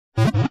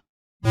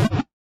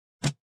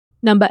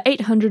Number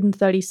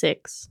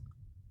 836.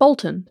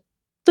 Boltund,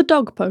 the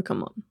dog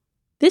Pokemon.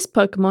 This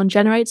Pokemon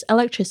generates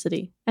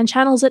electricity and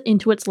channels it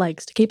into its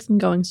legs to keep them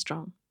going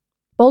strong.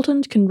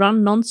 Boltund can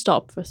run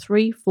non-stop for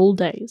 3 full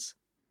days.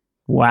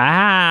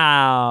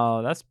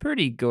 Wow, that's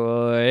pretty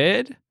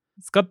good.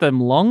 It's got them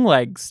long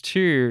legs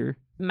too.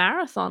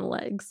 Marathon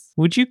legs.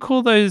 Would you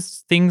call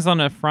those things on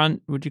a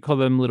front, would you call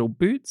them little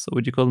boots or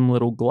would you call them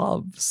little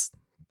gloves?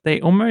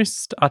 They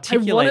almost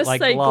articulate like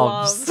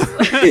gloves.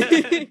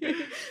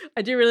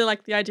 I do really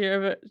like the idea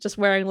of it just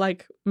wearing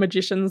like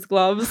magician's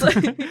gloves.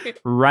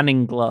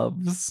 Running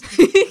gloves.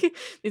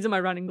 These are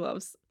my running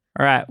gloves.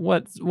 All right,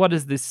 what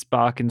is this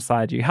spark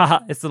inside you?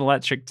 Haha, it's an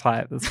electric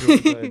type. That's really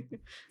good.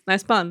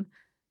 Nice pun.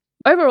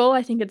 Overall,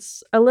 I think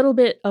it's a little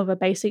bit of a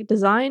basic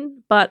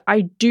design, but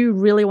I do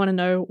really want to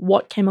know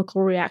what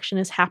chemical reaction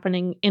is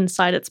happening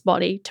inside its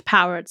body to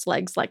power its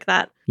legs like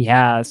that.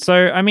 Yeah,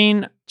 so I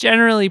mean,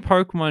 generally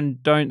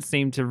Pokemon don't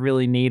seem to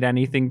really need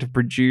anything to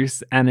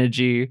produce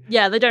energy.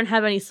 Yeah, they don't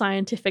have any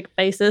scientific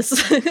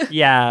basis.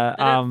 Yeah.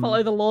 They don't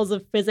follow the laws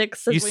of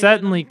physics. You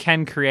certainly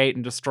can create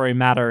and destroy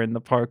matter in the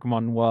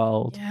Pokemon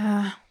world.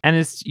 Yeah. And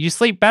you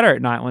sleep better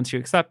at night once you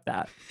accept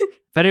that.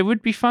 But it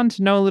would be fun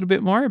to know a little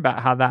bit more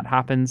about how that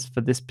happens for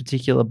this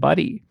particular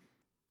buddy.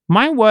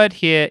 My word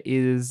here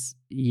is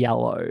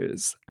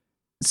yellows.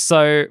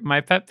 So my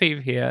pet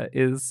peeve here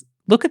is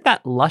look at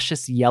that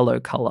luscious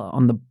yellow color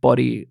on the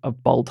body of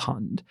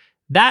Boltund.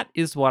 That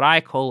is what I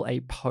call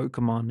a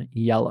Pokemon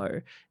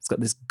yellow. It's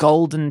got this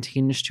golden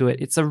tinge to it.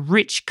 It's a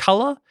rich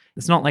color.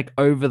 It's not like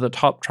over the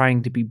top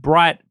trying to be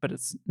bright, but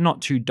it's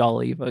not too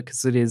dull either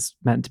because it is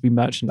meant to be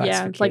merchandise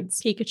for it's kids. like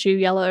Pikachu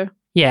yellow.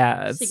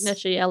 Yeah.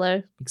 Signature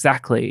yellow.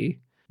 Exactly.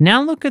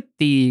 Now look at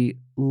the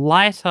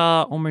lighter,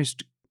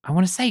 almost, I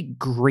want to say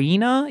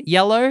greener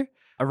yellow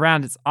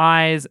around its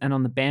eyes and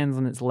on the bands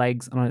on its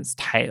legs and on its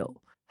tail.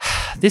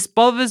 This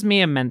bothers me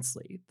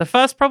immensely. The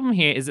first problem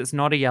here is it's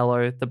not a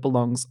yellow that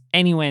belongs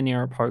anywhere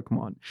near a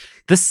Pokemon.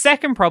 The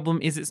second problem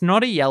is it's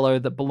not a yellow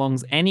that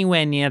belongs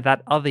anywhere near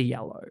that other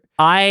yellow.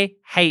 I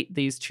hate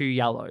these two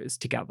yellows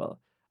together.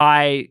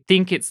 I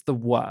think it's the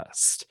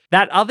worst.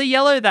 That other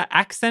yellow, that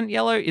accent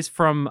yellow, is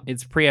from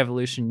its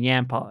pre-evolution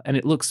Yamper, and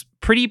it looks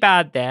pretty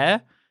bad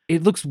there.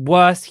 It looks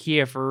worse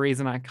here for a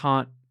reason I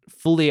can't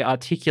fully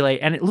articulate,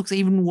 and it looks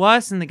even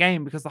worse in the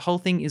game because the whole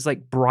thing is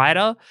like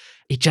brighter.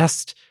 It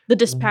just... The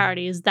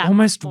disparity is that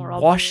almost more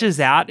washes obvious.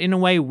 out in a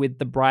way with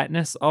the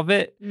brightness of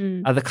it.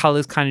 The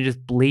colors kind of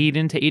just bleed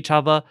into each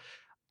other.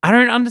 I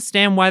don't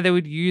understand why they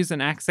would use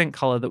an accent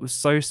color that was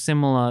so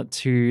similar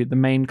to the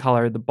main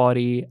color of the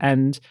body.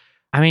 And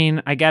I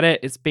mean, I get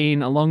it. It's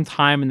been a long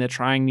time and they're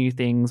trying new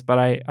things, but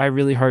I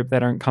really hope they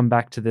don't come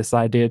back to this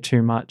idea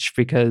too much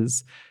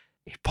because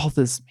it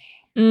bothers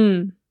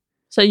me.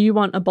 So you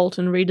want a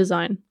Boltund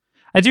redesign?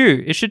 I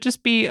do. It should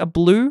just be a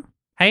blue.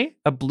 Hey,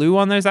 a blue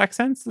on those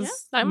accents. Yeah,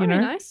 that might be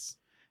nice.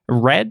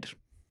 Red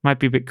might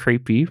be a bit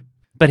creepy,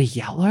 but a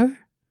yellow?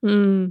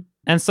 And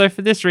so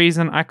for this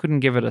reason, I couldn't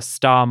give it a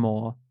star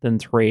more than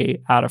 3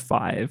 out of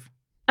 5.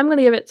 I'm going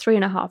to give it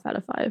 3.5 out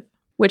of 5,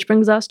 which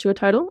brings us to a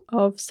total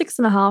of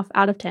 6.5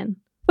 out of 10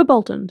 for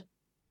Boltund.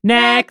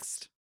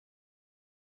 Next!